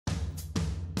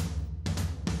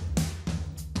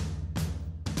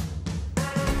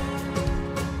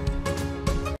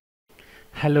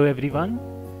Hello everyone.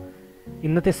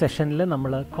 ഇന്നത്തെ സെഷനിൽ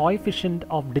നമ്മൾ കോഎഫിഷ്യന്റ്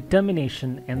ഓഫ്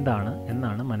ഡിറ്റർമിനേഷൻ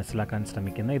എന്നാണ് മനസ്സിലാക്കാൻ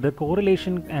ശ്രമിക്കുന്നത്. ഇത്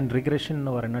കോറിലേഷൻ ആൻഡ് റിഗ്രഷൻ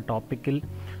എന്ന് പറയുന്ന ടോപ്പിക്കിൽ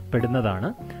പെടുന്നതാണ്.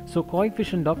 സോ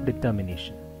കോഎഫിഷ്യന്റ് ഓഫ്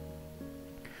ഡിറ്റർമിനേഷൻ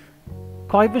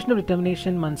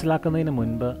മനസ്സിലാക്കുന്നതിന്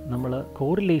മുൻപ് നമ്മൾ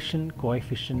കോറിലേഷൻ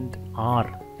കോഎഫിഷ്യന്റ് ആർ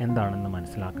എന്താണെന്ന്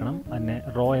മനസ്സിലാക്കണം. അതിനെ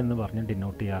റോ എന്ന് പറഞ്ഞ്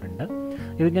ഡിനോട്ട് ചെയ്യാറുണ്ട്.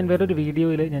 ഇത് ഞാൻ വേറൊരു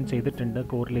വീഡിയോയിൽ ഞാൻ ചെയ്തിട്ടുണ്ട്,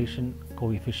 കോറിലേഷൻ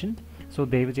കോഎഫിഷ്യന്റ്. സോ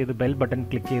ദയവ് ചെയ്ത് ബെൽ ബട്ടൺ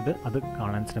ക്ലിക്ക് ചെയ്ത് അത്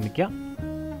കാണാൻ ശ്രമിക്കുക.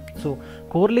 സോ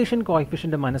കോറിലേഷൻ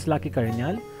കോഎഫിഷ്യന്റ് മനസ്സിലാക്കി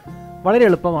കഴിഞ്ഞാൽ വളരെ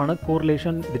എളുപ്പമാണ്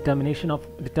കോറിലേഷൻ കോഎഫിഷ്യന്റ് ഓഫ്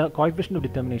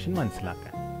ഡിറ്റർമിനേഷൻ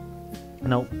മനസ്സിലാക്കാൻ.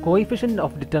 Now, coefficient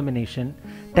of determination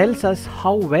tells us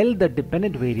how well the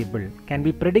dependent variable can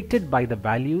be predicted by the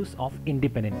values of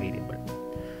independent variable.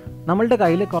 നമ്മളുടെ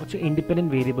കയ്യിൽ കുറച്ച്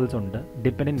ഇൻഡിപെൻഡൻറ്റ് വേരിയബിൾസ് ഉണ്ട്,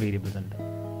 ഡിപെൻഡൻറ്റ് വേരിയബിൾസ് ഉണ്ട്.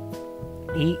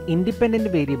 ഈ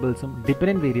ഇൻഡിപെൻഡൻറ്റ് വേരിയബിൾസും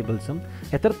ഡിപെൻഡൻറ്റ് വേരിയബിൾസും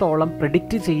എത്രത്തോളം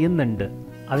പ്രെഡിക്റ്റ് ചെയ്യുന്നുണ്ട്,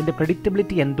 അതിൻ്റെ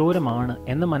പ്രെഡിക്റ്റബിലിറ്റി എന്തോരമാണ്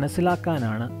എന്ന്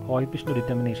മനസ്സിലാക്കാനാണ് കോഎഫിഷ്യന്റ് ഓഫ്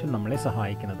ഡിറ്റർമിനേഷൻ നമ്മളെ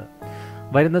സഹായിക്കുന്നത്.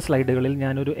 വരുന്ന സ്ലൈഡുകളിൽ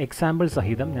ഞാനൊരു എക്സാമ്പിൾ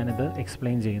സഹിതം ഞാനിത്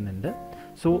എക്സ്പ്ലെയിൻ ചെയ്യുന്നുണ്ട്.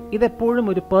 സോ ഇതെപ്പോഴും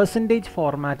ഒരു പെർസെൻറ്റേജ്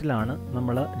ഫോർമാറ്റിലാണ്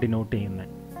നമ്മൾ ഡിനോട്ട് ചെയ്യുന്നത്.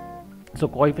 So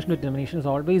coefficient of determination is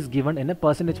always given in A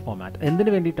percentage format.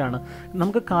 എന്തിനു വേണ്ടിയിട്ടാണ്?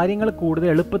 നമുക്ക് കാര്യങ്ങൾ കൂടുതൽ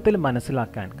എളുപ്പത്തിൽ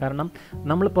മനസ്സിലാക്കാൻ. കാരണം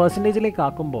നമ്മൾ പെർസെൻറ്റേജിലേക്ക്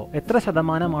ആക്കുമ്പോൾ എത്ര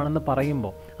ശതമാനമാണെന്ന്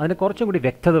പറയുമ്പോൾ അതിന് കുറച്ചും കൂടി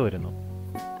വ്യക്തത വരുന്നു.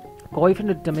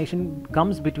 Coefficient determination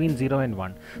comes between 0 and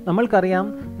 1. നമ്മൾക്കറിയാം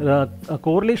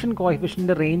കോറിലേഷൻ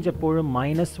കോഎഫിഷ്യൻ്റെ റേഞ്ച് എപ്പോഴും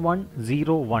 -1,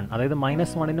 0, 1, അതായത്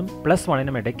 -1നും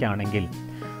 +1നും ഇടയ്ക്കാണെങ്കിൽ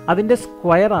അതിൻ്റെ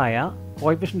സ്ക്വയറായ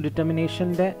കോഎഫിഷ്യന്റ്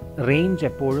ഡിറ്റർമിനേഷൻ്റെ റേഞ്ച്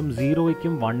എപ്പോഴും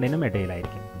 0നും 1നും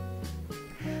ഇടയിലായിരിക്കും.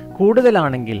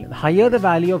 കൂടുതലാണെങ്കിൽ higher the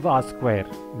value of R square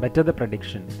better the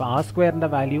prediction. ഇപ്പോൾ ആർ സ്ക്വയറിൻ്റെ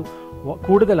വാല്യൂ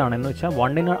കൂടുതലാണെന്ന് വെച്ചാൽ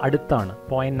 1ന് അടുത്താണ്,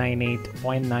 0.98,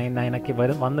 0.99 ഒക്കെ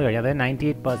വന്നു കഴിഞ്ഞാൽ, അതായത്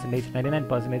 98%,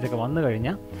 99% ഒക്കെ വന്നു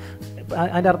കഴിഞ്ഞാൽ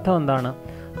അതിൻ്റെ അർത്ഥം എന്താണ്?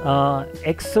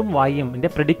 എക്സും വൈയും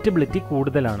പ്രെഡിക്റ്റബിലിറ്റി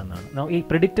കൂടുതലാണെന്നാണ്. ഈ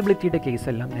പ്രെഡിക്റ്റബിലിറ്റിയുടെ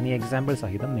കേസെല്ലാം ഞാൻ ഈ എക്സാമ്പിൾ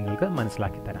സഹിതം നിങ്ങൾക്ക്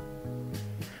മനസ്സിലാക്കി തരാം.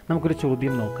 നമുക്കൊരു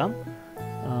ചോദ്യം നോക്കാം.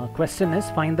 Question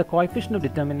is find the coefficient of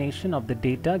determination of the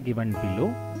data given below.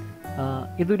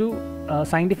 ഇതൊരു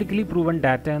സയൻറ്റിഫിക്കലി പ്രൂവൺ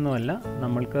ഡാറ്റ ഒന്നുമല്ല,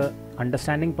 നമ്മൾക്ക്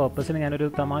അണ്ടർസ്റ്റാൻഡിങ് പർപ്പസിന് ഞാനൊരു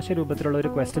തമാശ രൂപത്തിലുള്ള ഒരു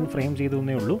ക്വസ്റ്റ്യൻ ഫ്രെയിം ചെയ്തു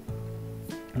എന്നേ ഉള്ളൂ.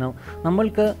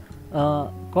 നമ്മൾക്ക്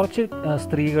കുറച്ച്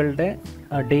സ്ത്രീകളുടെ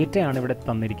ഡേറ്റയാണ് ഇവിടെ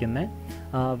തന്നിരിക്കുന്നത്.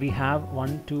 We have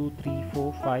 1, 2, 3, 4,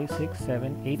 5, 6,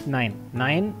 7, 8,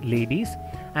 9 ladies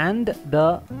and the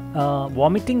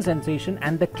vomiting sensation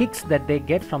and the kicks that they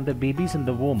get from the babies in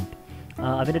the womb.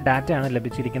 അതിൻ്റെ ഡാറ്റയാണ്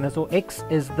ലഭിച്ചിരിക്കുന്നത്. So X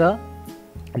is the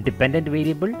dependent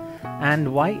variable and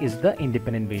y is the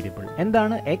independent variable.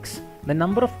 എന്താണ് x? The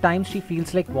number of times she feels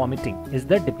like vomiting is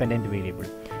the dependent variable.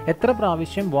 എത്ര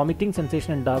പ്രാവശ്യം vomiting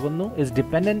sensation ഉണ്ടാകുന്നു is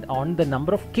dependent on the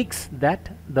number of kicks that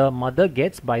the mother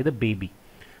gets by the baby.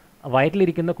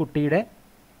 വയറ്റിലിരിക്കുന്ന കുട്ടിയുടെ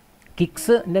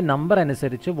കിക്സിൻ്റെ number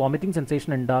അനുസരിച്ച് vomiting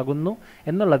sensation ഉണ്ടാകുന്നു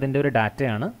എന്നുള്ളതിൻ്റെ ഒരു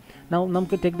ഡാറ്റയാണ്.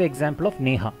 നമുക്ക് ടേക്ക് ദ എക്സാമ്പിൾ ഓഫ്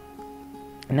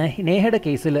നേഹയുടെ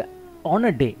കേസിൽ on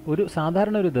a day, ഒരു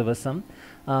സാധാരണ ഒരു ദിവസം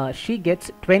she gets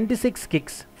 26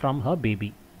 kicks from her baby.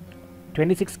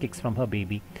 26 kicks from her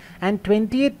baby and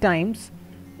 28 times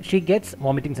she gets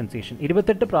vomiting sensation.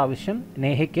 28 പ്രാവശ്യം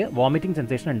നേഹയ്ക്ക് vomiting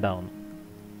sensation ഉണ്ടാവുന്നു.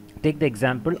 Take the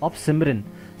example of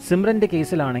സിമ്രൻ്റെ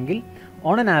കേസിലാണെങ്കിൽ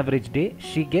on an average day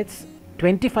she gets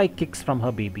 25 kicks from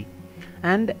her baby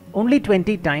and only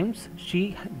 20 times she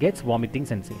gets vomiting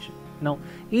sensation. Now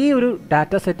ഈ ഒരു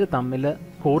data set തമ്മിൽ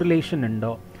correlation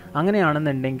ഉണ്ടോ?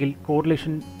 അങ്ങനെയാണെന്നുണ്ടെങ്കിൽ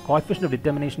correlation coefficient of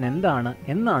determination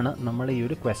എന്നാണ് നമ്മൾ ഈ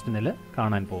ഒരു ക്വസ്റ്റ്യനിൽ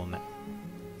കാണാൻ പോകുന്നത്.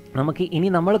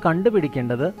 നമ്മൾ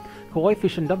കണ്ടുപിടിക്കേണ്ടത്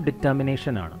കോഎഫിഷ്യന്റ് ഓഫ്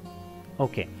ഡിറ്റർമിനേഷൻ ആണ്.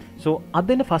 ഓക്കെ, സോ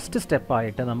അതിന് ഫസ്റ്റ്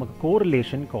സ്റ്റെപ്പായിട്ട് നമുക്ക്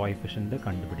കോറിലേഷൻ കോഎഫിഷ്യന്റ്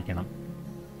കണ്ടുപിടിക്കണം.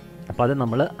 അപ്പോൾ അത്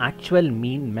നമ്മൾ ആക്ച്വൽ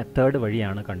മീൻ മെത്തേഡ്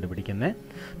വഴിയാണ് കണ്ടുപിടിക്കുന്നത്.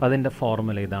 അപ്പോൾ അതിൻ്റെ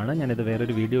ഫോർമുല ഇതാണ്. ഞാനിത്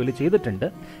വേറൊരു വീഡിയോയിൽ ചെയ്തിട്ടുണ്ട്,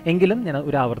 എങ്കിലും ഞാൻ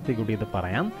ഒരു ആവർത്തി കൂടി ഇത്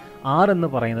പറയാം. ആർ എന്ന്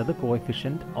പറയുന്നത്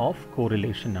കോഎഫിഷ്യന്റ് ഓഫ്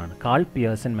കോറിലേഷൻ ആണ്, കാൾ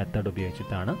പിയേഴ്സൺ മെത്തേഡ്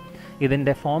ഉപയോഗിച്ചിട്ടാണ്.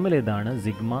 ഇതിൻ്റെ ഫോർമുല ഇതാണ്: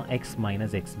 sigma X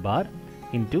minus X bar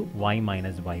into Y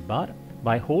minus Y bar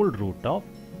by whole root of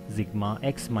sigma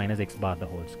X minus X bar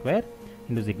the whole square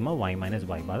into sigma Y minus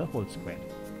Y bar the whole square.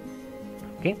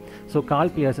 Okay, so call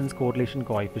Pearson's correlation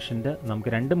coefficient നമുക്ക്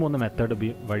 2-3 method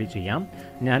വഴി ചെയ്യാം.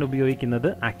 ഞാൻ ഉപയോഗിക്കുന്നത്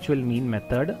actual മീൻ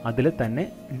method, അതിൽ തന്നെ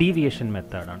deviation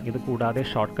മെത്തേഡാണ്. ഇത് കൂടാതെ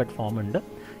ഷോർട്ട് കട്ട് ഫോം ഉണ്ട്,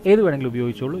 ഏത് വേണമെങ്കിലും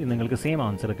ഉപയോഗിച്ചോളൂ, നിങ്ങൾക്ക് സെയിം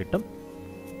ആൻസർ കിട്ടും.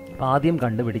 അപ്പോൾ ആദ്യം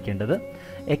കണ്ടുപിടിക്കേണ്ടത്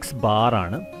എക്സ് ബാർ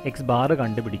ആണ്. എക്സ് ബാർ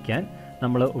കണ്ടുപിടിക്കാൻ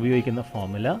നമ്മൾ ഉപയോഗിക്കുന്ന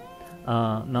ഫോർമുല,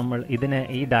 നമ്മൾ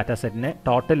ഈ ഡാറ്റ സെറ്റിനെ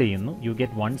ടോട്ടൽ ചെയ്യുന്നു. യു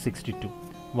ഗെറ്റ്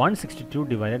 162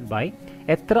 divided by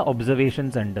എത്ര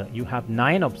ഒബ്സർവേഷൻസ് ഉണ്ട്? You have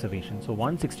 9 observations. So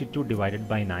 162 divided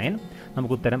by 9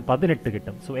 നമുക്ക് ഉത്തരം 18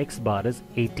 കിട്ടും. So X bar is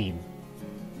 18.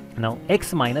 Now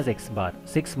x minus x bar,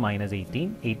 6 minus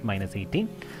 18, 8 minus 18,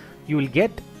 you will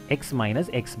get x minus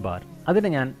x bar. അതിനെ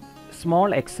ഞാൻ small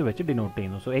x വെച്ച് denote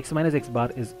ചെയ്യുന്നു. So x minus x bar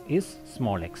is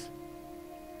small x.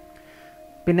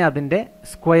 പിന്നെ അതിൻ്റെ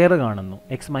square കാണുന്നു.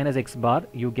 x minus x bar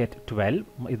you get 12,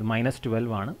 ഇത് minus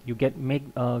 12 ആണ്. You get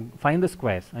find the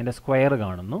squares, അതിൻ്റെ സ്ക്വയർ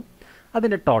കാണുന്നു,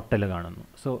 അതിൻ്റെ ടോട്ടൽ കാണുന്നു.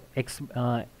 So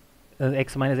x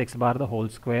minus x bar the whole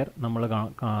square നമ്മൾ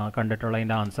കണ്ടിട്ടുള്ള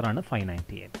അതിൻ്റെ ആൻസറാണ്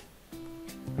 598.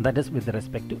 That is with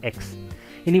respect to x.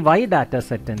 ഇനി y ഡാറ്റ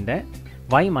സെറ്റിൻ്റെ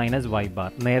y മൈനസ് y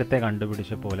ബാർ നേരത്തെ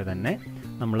കണ്ടുപിടിച്ച പോലെ തന്നെ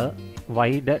നമ്മൾ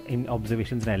വൈയുടെ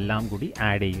ഒബ്സർവേഷൻസിനെല്ലാം കൂടി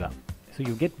ആഡ് ചെയ്യുക. So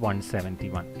you get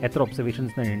 171. എത്ര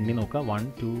ഒബ്സർവേഷൻസ് എണ്ണി നോക്കുക? 1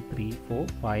 2 3 4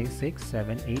 5 6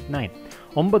 7 8 9.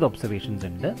 9 ഒബ്സർവേഷൻസ്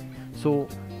ഉണ്ട്. സോ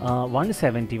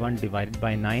 171 ഡിവൈഡഡ്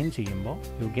ബൈ 9 ചെയ്യുമ്പോൾ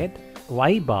you get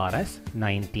y bar as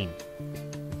 19.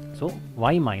 So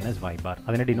y minus y bar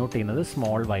അതിനെ ഡിനോട്ട് ചെയ്യുന്നത്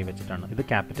സ്മോൾ y വെച്ചിട്ടാണ്. ഇത്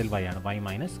ക്യാപിറ്റൽ y ആണ്. y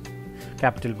minus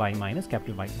capital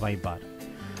y bar.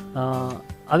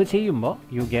 അത് ചെയ്യുമ്പോൾ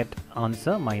യു ഗെറ്റ്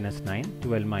ആൻസർ -9,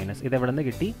 12 മൈനസ് ഇത് എവിടെ നിന്ന്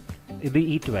കിട്ടി? ഇത്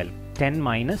ഈ 12, 10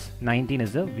 minus 19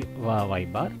 is y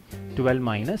bar, 12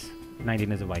 minus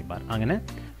 19 is y bar. അങ്ങനെ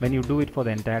when you do it for the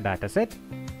entire data set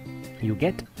you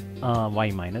get y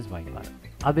minus y bar.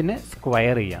 അതിനെ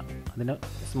സ്ക്വയർ ചെയ്യാം. അതിന്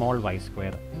സ്മോൾ y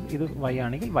സ്ക്വയർ, ഇത് y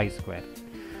ആണെങ്കിൽ y സ്ക്വയർ.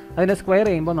 അതിനെ സ്ക്വയർ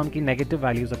ചെയ്യുമ്പോൾ നമുക്ക് ഈ നെഗറ്റീവ്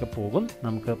വാല്യൂസ് ഒക്കെ പോകും,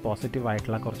 നമുക്ക് പോസിറ്റീവ്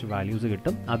ആയിട്ടുള്ള കുറച്ച് വാല്യൂസ്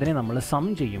കിട്ടും. അതിനെ നമ്മൾ സം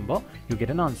ചെയ്യുമ്പോൾ യു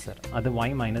ഗെറ്റ് എൻ ആൻസർ. അത് y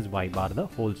minus y bar the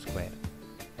whole square.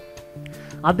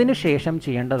 അതിനുശേഷം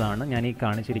ചെയ്യേണ്ടതാണ് ഞാൻ ഈ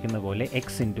കാണിച്ചിരിക്കുന്ന പോലെ x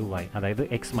ഇൻറ്റു y, അതായത്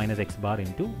x minus x bar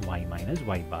into y minus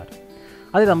y bar.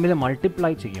 അത് തമ്മിൽ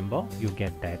മൾട്ടിപ്ലൈ ചെയ്യുമ്പോൾ യു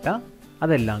ഗെറ്റ് ഡാറ്റ.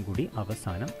 അതെല്ലാം കൂടി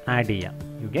അവസാനം ആഡ് ചെയ്യാം.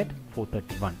 You get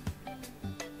 431.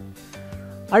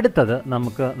 അടുത്തത്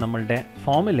നമുക്ക് നമ്മളുടെ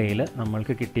ഫോർമുലയിൽ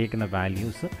നമ്മൾക്ക് കിട്ടിയേക്കുന്ന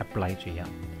വാല്യൂസ് അപ്ലൈ ചെയ്യാം.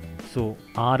 So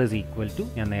r is equal to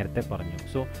ഞാൻ നേരത്തെ പറഞ്ഞു.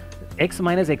 So x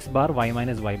minus x bar y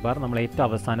minus y bar നമ്മൾ ഏറ്റവും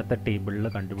അവസാനത്തെ ടേബിളിൽ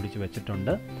കണ്ടുപിടിച്ച്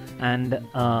വെച്ചിട്ടുണ്ട്. And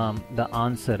the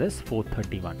answer is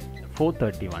 431.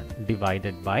 431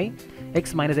 divided by x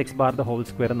minus x bar the whole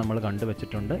square നമ്മൾ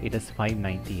കണ്ടുവച്ചിട്ടുണ്ട്. It is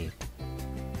 598.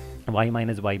 y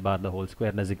minus y bar the whole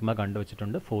സ്ക്വയറിൻ്റെ സിഗ്മ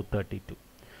കണ്ടുവച്ചിട്ടുണ്ട് 432.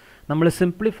 നമ്മൾ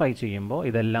simplify ചെയ്യുമ്പോൾ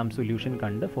ഇതെല്ലാം സൊല്യൂഷൻ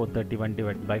കണ്ട് 431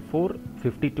 ഡിവൈഡ് ബൈ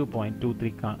 452.23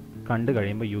 കണ്ടു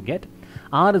കഴിയുമ്പോൾ you get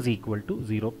r is equal to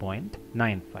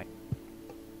 0.95.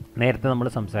 നേരത്തെ നമ്മൾ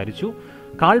സംസാരിച്ചു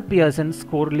കാൾ പിയേഴ്സൺസ്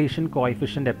കോറിലേഷൻ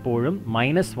കോഎഫിഷ്യൻ്റ് എപ്പോഴും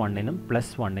 -1നും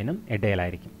 +1നും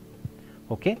ഇടയിലായിരിക്കും.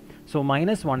 ഓക്കെ, സോ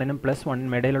 -1നും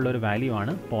 +1നും ഇടയിലുള്ള ഒരു വാല്യൂ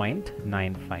ആണ്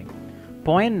 0.95.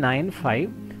 0.95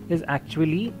 is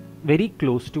actually very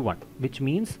close to 1, which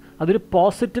means അതൊരു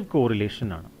പോസിറ്റീവ് കോറിലേഷൻ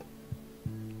ആണ്.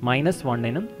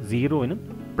 -1നും 0നും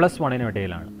 +1നും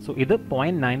ഇടയിലാണ്. സോ ഇത്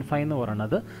 0.95 എന്ന്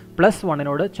പറയുന്നത്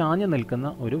 +1നോട് ചാഞ്ഞു നിൽക്കുന്ന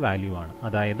ഒരു വാല്യൂ ആണ്.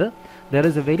 അതായത് there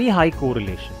is A very high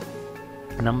correlation.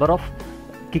 Number of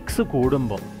kicks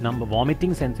കൂടുമ്പോൾ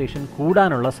വോമിറ്റിംഗ് സെൻസേഷൻ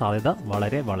കൂടാനുള്ള സാധ്യത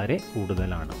വളരെ വളരെ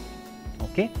കൂടുതലാണ്.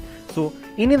 ഓക്കെ, സോ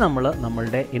ഇനി നമ്മൾ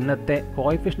നമ്മളുടെ ഇന്നത്തെ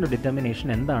കോഎഫിഷ്യൻ്റ് ഡിറ്റർമിനേഷൻ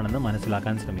എന്താണെന്ന്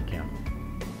മനസ്സിലാക്കാൻ ശ്രമിക്കുകയാണ്.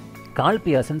 കാൾ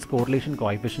പിയേഴ്സൺസ് കോറിലേഷൻ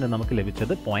കോഎഫിഷ്യൻ്റ് നമുക്ക്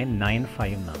ലഭിച്ചത്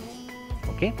 0.95 എന്നാണ്.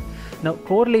 ഓക്കെ, നൗ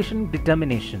കോറിലേഷൻ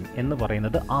ഡിറ്റർമിനേഷൻ എന്ന്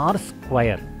പറയുന്നത് r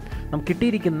സ്ക്വയർ. നമുക്ക്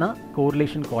കിട്ടിയിരിക്കുന്ന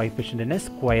കോറിലേഷൻ കോഎഫിഷ്യൻറ്റിനെ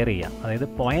സ്ക്വയർ ചെയ്യാം. അതായത്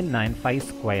 0.95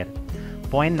 സ്ക്വയർ.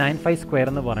 0.95 സ്ക്വയർ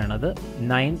എന്ന് പറയുന്നത്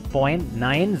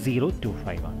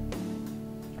 0.9025 ആണ്.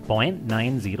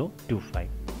 0.9025.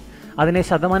 അതിനെ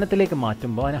ശതമാനത്തിലേക്ക്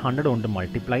മാറ്റുമ്പോൾ അതിനെ 100 കൊണ്ട്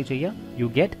മൾട്ടിപ്ലൈ ചെയ്യുക. You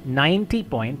get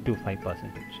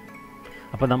 90.25%.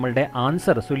 അപ്പോൾ നമ്മളുടെ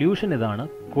ആൻസർ സൊല്യൂഷൻ ഇതാണ്.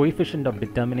 Coefficient of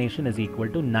determination is equal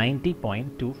to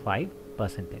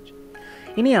 90.25%.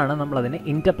 ഇനിയാണ് നമ്മൾ അതിനെ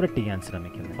ഇൻ്റർപ്രറ്റ് ചെയ്യാൻ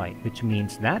ശ്രമിക്കുന്നത്. Which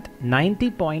means that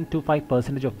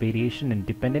 90.25% of variation in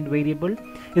dependent variable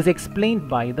is explained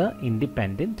by the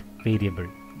independent variable.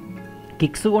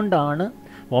 Kicks കൊണ്ടാണ്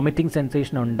വോമിറ്റിംഗ്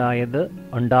സെൻസേഷൻ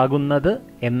ഉണ്ടാകുന്നത്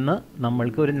എന്ന്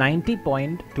നമ്മൾക്ക് ഒരു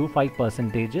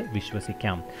 90.25%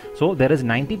 വിശ്വസിക്കാം. So there is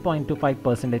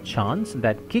 90.25% chance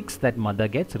that kicks that mother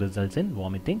gets results in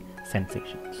vomiting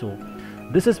sensation. So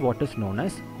this is what is known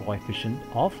as coefficient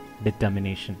of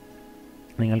determination.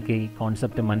 നിങ്ങൾക്ക് ഈ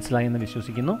concept മനസ്സിലായി എന്ന്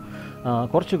വിശ്വസിക്കുന്നു.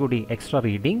 കുറച്ചുകൂടി extra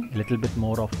reading, little bit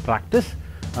more of practice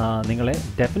നിങ്ങളെ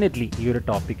definitely ഈ ഒരു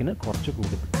ടോപ്പിക്കിന്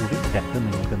കുറച്ചുകൂടി ഡെപ്ത്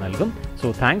നിങ്ങൾക്ക് നൽകും. So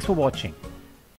thanks for watching.